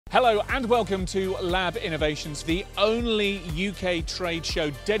Hello and welcome to Lab Innovations, the only UK trade show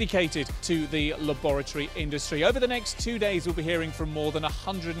dedicated to the laboratory industry. Over the next 2 days, we'll be hearing from more than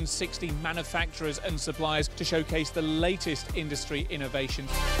 160 manufacturers and suppliers to showcase the latest industry innovations.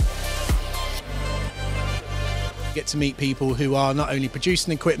 We get to meet people who are not only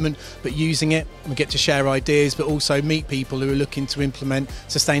producing equipment but using it. We get to share ideas but also meet people who are looking to implement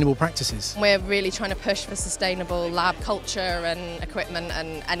sustainable practices. We're really trying to push for sustainable lab culture and equipment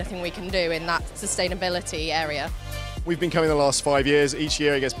and anything we can do in that sustainability area. We've been coming the last 5 years. Each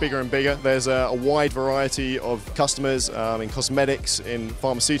year it gets bigger and bigger. There's a wide variety of customers in cosmetics, in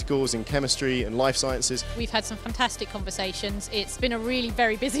pharmaceuticals, in chemistry and life sciences. We've had some fantastic conversations. It's been a really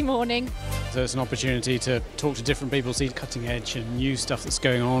very busy morning. So it's an opportunity to talk to different people, see cutting edge and new stuff that's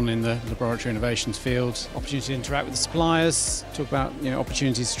going on in the laboratory innovations field. Opportunity to interact with the suppliers, talk about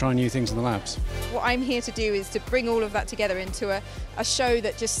opportunities to try new things in the labs. What I'm here to do is to bring all of that together into a show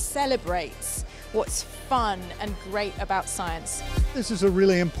that just celebrates what's fun and great about science. This is a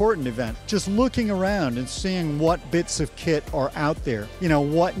really important event. Just looking around and seeing what bits of kit are out there,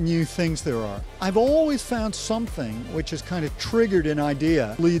 what new things there are. I've always found something which has kind of triggered an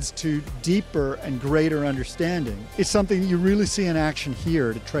idea, leads to deeper and greater understanding. It's something you really see in action here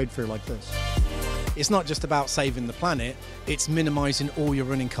at a trade fair like this. It's not just about saving the planet, it's minimising all your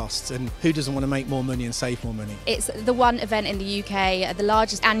running costs, and who doesn't want to make more money and save more money? It's the one event in the UK, the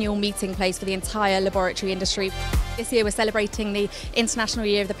largest annual meeting place for the entire laboratory industry. This year we're celebrating the International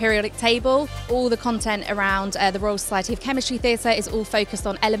Year of the Periodic Table. All the content around the Royal Society of Chemistry Theatre is all focused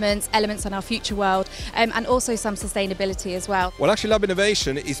on elements in our future world, and also some sustainability as well. Well, actually Lab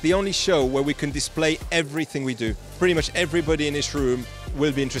Innovation is the only show where we can display everything we do. Pretty much everybody in this room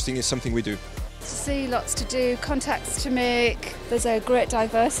will be interested in something we do. To see, lots to do, contacts to make, there's a great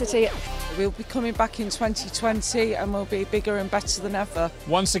diversity. We'll be coming back in 2020 and we'll be bigger and better than ever.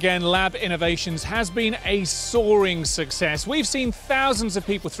 Once again, Lab Innovations has been a soaring success. We've seen thousands of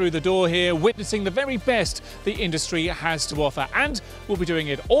people through the door here, witnessing the very best the industry has to offer, and we'll be doing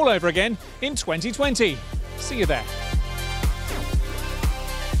it all over again in 2020. See you there.